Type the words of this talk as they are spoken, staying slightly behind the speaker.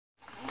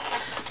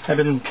I've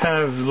been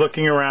kind of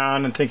looking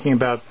around and thinking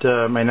about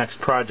my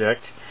next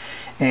project,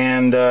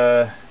 and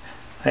I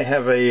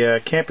have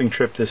a camping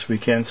trip this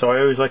weekend, so I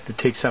always like to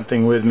take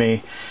something with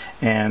me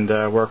and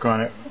work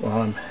on it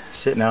while I'm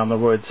sitting out in the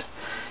woods.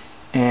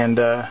 And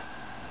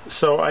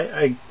so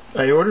I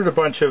ordered a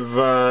bunch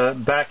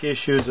of back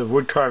issues of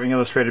Wood Carving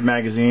Illustrated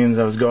magazines.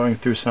 I was going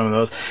through some of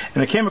those,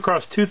 and I came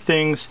across two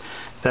things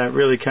that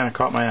really kind of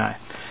caught my eye.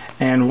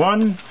 And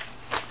one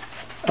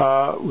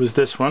was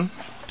this one,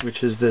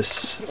 which is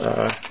this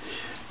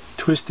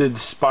twisted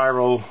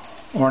spiral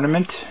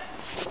ornament.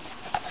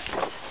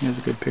 Here's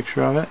a good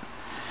picture of it.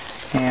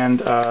 And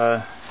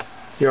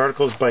the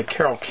article is by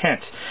Carol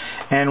Kent.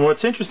 And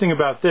what's interesting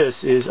about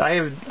this is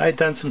I'd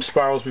done some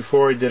spirals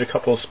before. I did a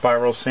couple of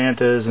spiral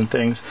Santas and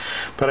things,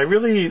 but I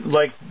really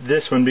like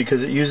this one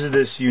because it uses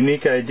this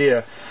unique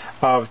idea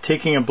of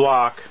taking a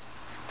block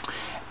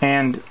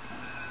and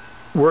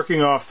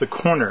working off the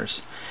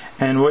corners.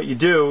 And what you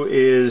do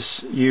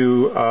is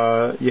you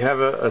have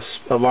a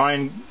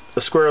line,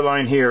 a square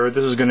line here.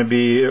 This is going to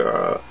be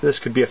this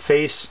could be a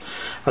face,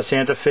 a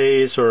Santa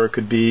face, or it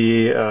could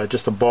be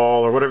just a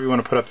ball or whatever you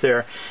want to put up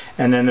there.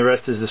 And then the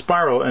rest is the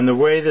spiral. And the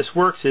way this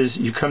works is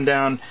you come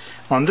down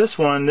on this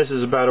one. This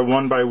is about a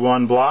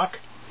 1x1 block,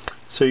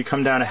 so you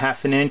come down a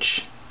 ½ an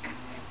inch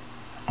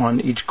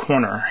on each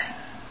corner.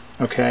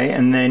 Okay,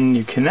 and then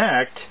you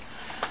connect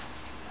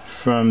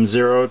from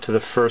 0 to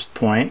the first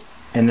point,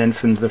 and then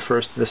from the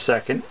first to the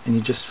second, and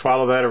you just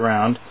follow that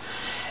around.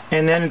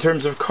 And then in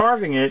terms of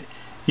carving it,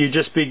 you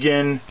just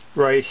begin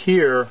right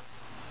here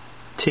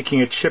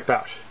taking a chip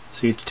out.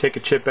 So you take a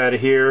chip out of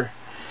here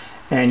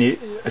and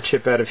a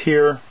chip out of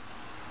here,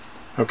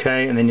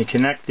 okay, and then you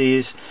connect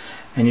these,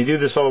 and you do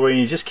this all the way,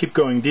 and you just keep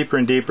going deeper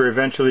and deeper.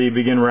 Eventually you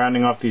begin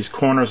rounding off these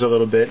corners a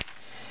little bit,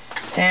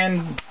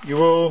 and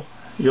you'll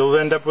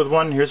end up with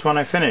one. Here's one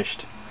I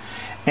finished.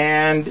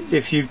 And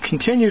if you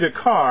continue to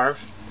carve,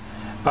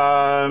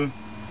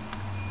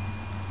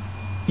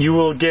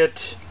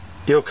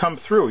 you'll come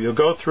through. You'll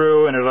go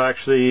through, and it'll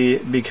actually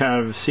be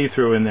kind of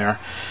see-through in there.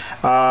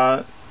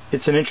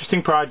 It's an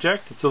interesting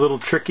project. It's a little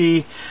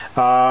tricky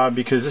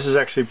because this is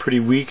actually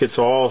pretty weak. It's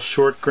all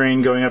short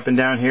grain going up and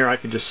down here. I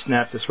could just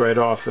snap this right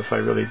off if I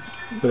really,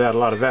 without a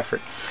lot of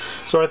effort.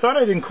 So I thought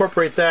I'd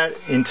incorporate that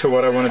into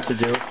what I wanted to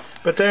do.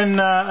 But then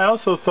I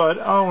also thought,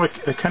 oh,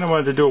 I kind of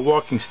wanted to do a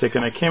walking stick,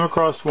 and I came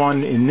across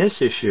one in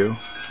this issue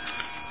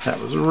that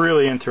was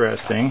really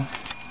interesting.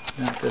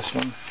 Not this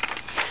one.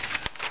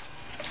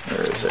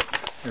 Where is it?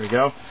 There we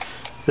go.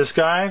 This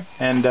guy,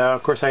 and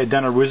of course I had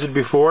done a wizard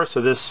before,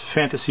 so this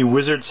fantasy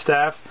wizard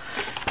staff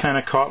kind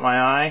of caught my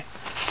eye.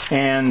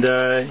 And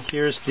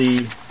here's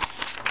the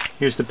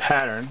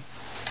pattern.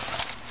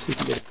 Let's see if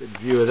we can get a good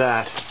view of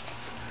that.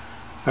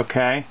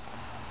 Okay,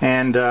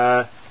 and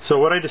so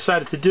what I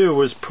decided to do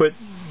was put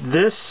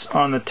this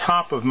on the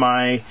top of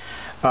my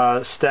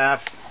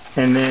staff,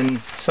 and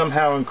then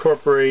somehow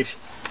incorporate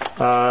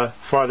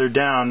farther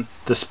down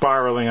the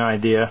spiraling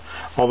idea.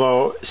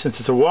 Although since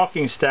it's a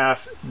walking staff,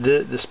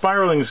 the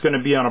spiraling is going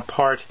to be on a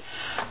part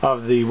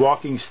of the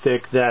walking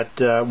stick that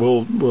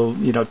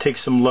will take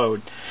some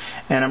load.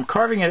 And I'm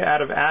carving it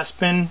out of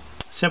aspen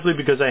simply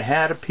because I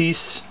had a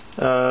piece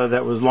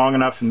that was long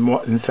enough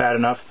and fat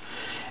enough,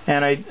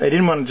 and I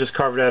didn't want to just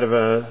carve it out of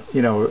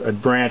a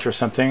branch or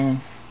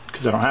something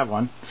because I don't have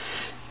one.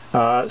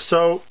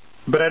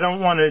 But I don't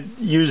want to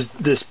use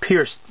this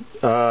pierced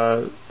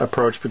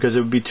approach because it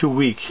would be too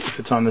weak if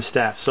it's on the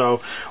staff.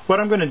 So what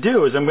I'm going to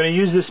do is I'm going to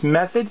use this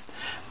method,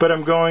 but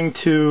I'm going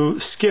to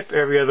skip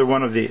every other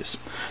one of these.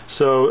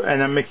 So,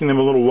 and I'm making them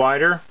a little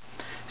wider.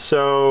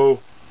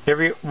 So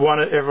every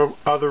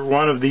other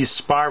one of these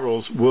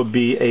spirals will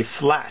be a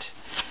flat.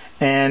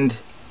 And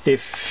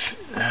if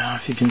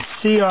you can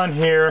see on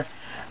here,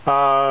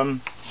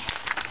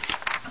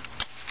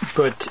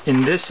 but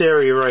in this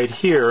area right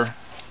here,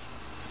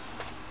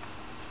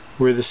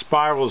 where the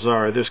spirals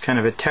are, there's kind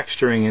of a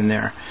texturing in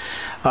there.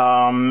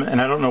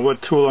 And I don't know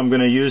what tool I'm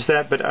going to use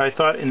that, but I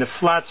thought in the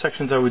flat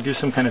sections I would do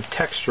some kind of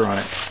texture on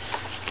it.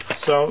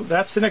 So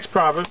that's the next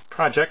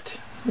project.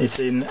 It's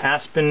an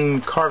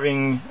aspen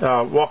carving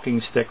walking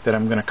stick that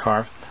I'm going to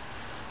carve.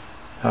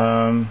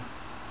 And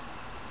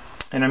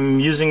I'm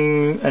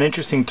using an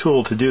interesting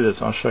tool to do this.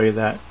 I'll show you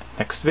that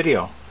next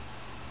video.